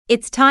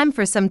It's time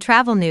for some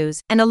travel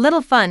news and a little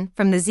fun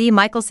from the Z.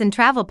 Michelson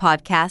Travel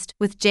Podcast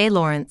with Jay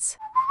Lawrence.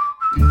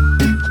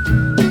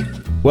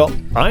 Well,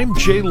 I'm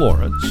Jay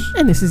Lawrence.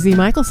 And this is Z.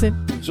 Michelson.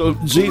 So,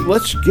 Z,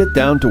 let's get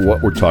down to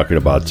what we're talking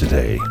about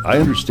today. I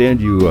understand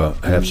you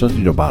have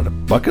something about a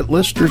bucket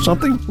list or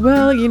something?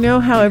 Well, you know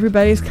how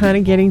everybody's kind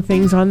of getting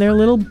things on their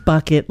little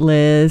bucket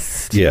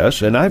list.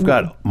 Yes, and I've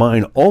got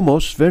mine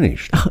almost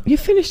finished. Oh, you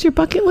finished your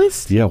bucket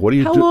list? Yeah, what do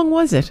you do? How long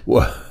was it?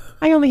 Well,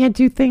 I only had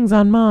 2 things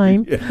on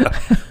mine.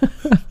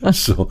 yeah.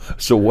 So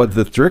what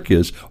the trick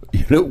is,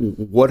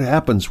 what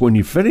happens when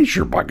you finish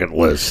your bucket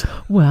list?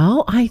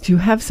 Well, I do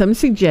have some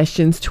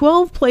suggestions.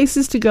 12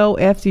 places to go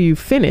after you've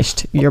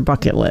finished your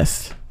bucket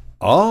list.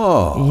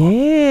 Oh.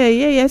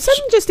 Yeah.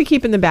 Something just to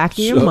keep in the back of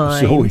your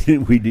mind. So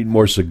we need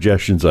more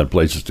suggestions on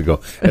places to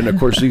go. And, of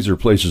course, these are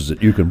places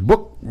that you can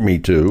book me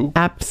to.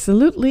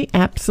 Absolutely.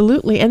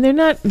 And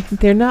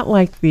they're not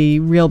like the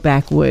real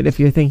backwood, if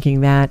you're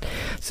thinking that.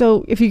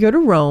 So if you go to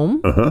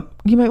Rome,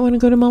 you might want to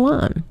go to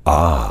Milan.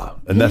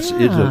 And that's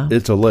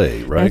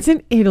Italy, right? That's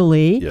in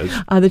Italy.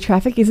 Yes. The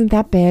traffic isn't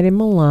that bad in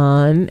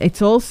Milan.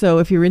 It's also,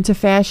 if you're into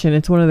fashion,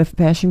 it's one of the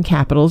fashion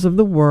capitals of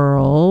the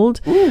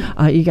world.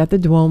 You got the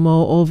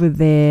Duomo over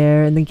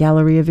there and the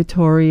Galleria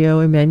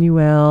Vittorio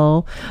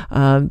Emanuele.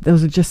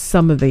 Those are just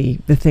some of the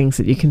things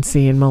that you can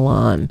see in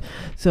Milan.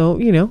 So,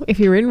 if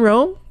you're in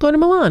Rome, go to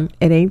Milan.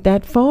 It ain't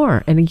that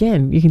far. And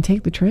again, you can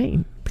take the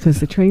train, because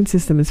the train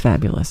system is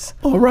fabulous.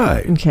 All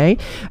right. Okay.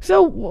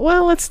 So,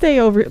 let's stay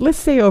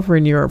over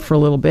in Europe for a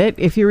little bit.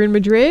 If you're in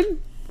Madrid,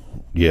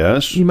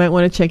 yes, you might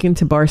want to check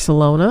into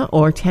Barcelona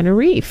or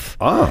Tenerife.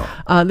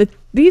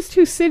 These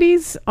 2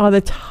 cities are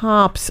the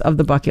tops of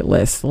the bucket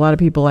list. A lot of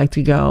people like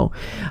to go.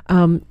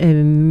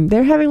 And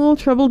they're having a little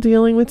trouble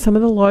dealing with some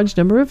of the large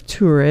number of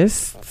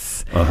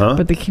tourists.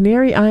 But the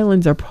Canary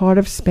Islands are part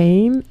of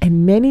Spain,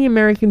 and many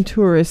American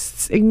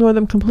tourists ignore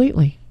them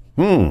completely.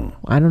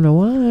 I don't know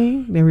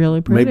why. They're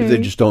really pretty. Maybe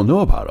they just don't know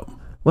about them.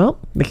 Well,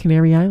 the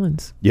Canary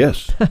Islands.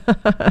 Yes.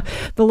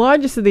 The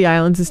largest of the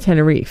islands is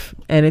Tenerife,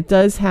 and it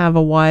does have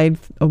a wide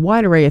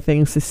array of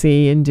things to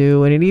see and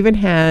do, and it even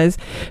has,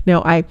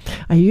 now I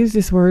use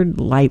this word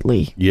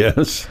lightly.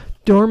 Yes.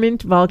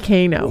 Dormant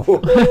volcano.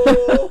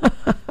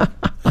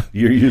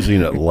 You're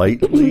using it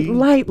lightly?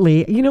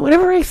 Lightly.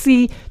 Whenever I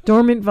see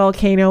dormant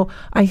volcano,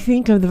 I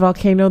think of the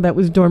volcano that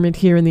was dormant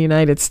here in the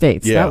United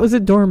States. Yeah. That was a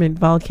dormant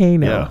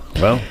volcano. Yeah,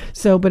 well.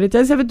 So, but it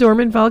does have a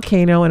dormant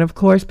volcano, and of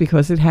course,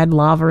 because it had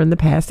lava in the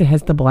past, it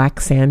has the black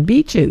sand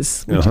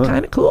beaches, which are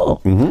kind of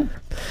cool. Mm-hmm.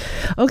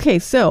 Okay,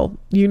 so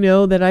you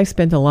know that I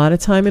spent a lot of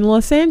time in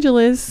Los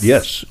Angeles.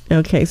 Yes.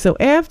 Okay, so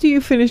after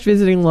you finish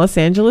visiting Los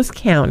Angeles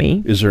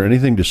County... Is there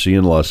anything to see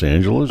in Los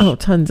Angeles? Oh,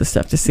 tons of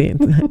stuff to see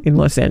in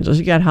Los Angeles.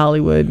 You got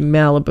Hollywood, and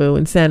Malibu,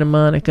 and Santa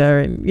Monica,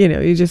 and,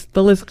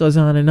 the list goes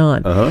on and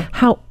on.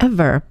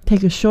 However,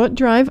 take a short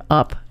drive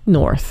up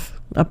north.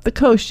 Up the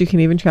coast, you can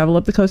even travel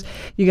up the coast.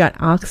 You got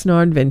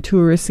Oxnard,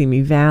 Ventura,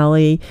 Simi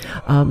Valley.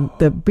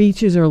 The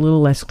beaches are a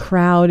little less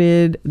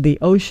crowded. The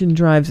ocean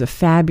drives are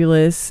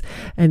fabulous,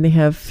 and they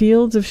have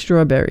fields of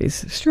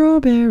strawberries.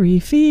 Strawberry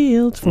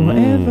fields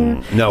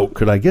forever. Now,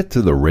 could I get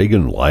to the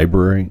Reagan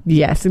Library?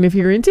 Yes, and if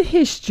you're into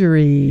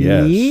history,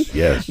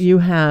 yes, you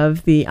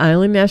have the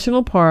Island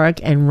National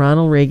Park and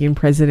Ronald Reagan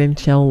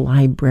Presidential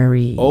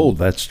Library. Oh,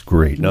 that's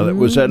great. Now,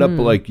 was that up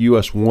like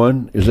US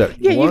 1? Is that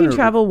you one can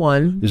travel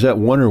 1. Is that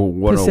 1 or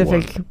 101?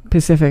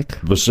 Pacific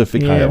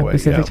Highway.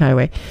 Pacific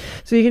Highway.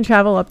 So you can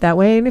travel up that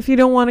way, and if you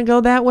don't want to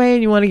go that way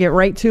and you want to get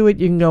right to it,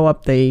 you can go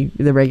up the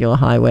regular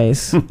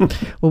highways.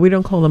 Well, we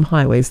don't call them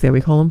highways there.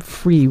 We call them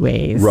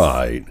freeways.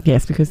 Right.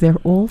 Yes, because they're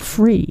all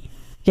free.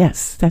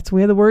 Yes, that's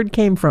where the word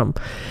came from.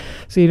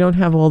 So you don't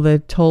have all the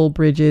toll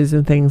bridges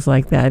and things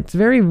like that. It's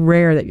very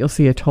rare that you'll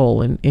see a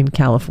toll in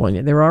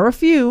California. There are a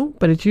few,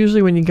 but it's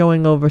usually when you're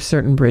going over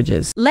certain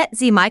bridges. Let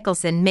Z.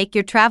 Michelson make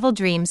your travel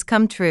dreams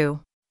come true.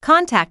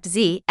 Contact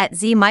Z at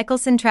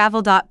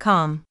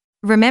zmichelsontravel.com.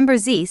 Remember,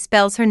 Z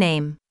spells her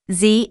name,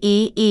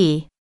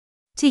 Z-E-E.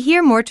 To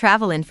hear more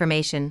travel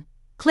information,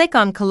 click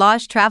on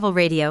Collage Travel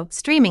Radio,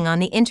 streaming on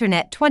the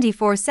internet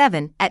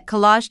 24/7 at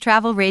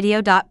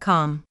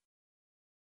collagetravelradio.com.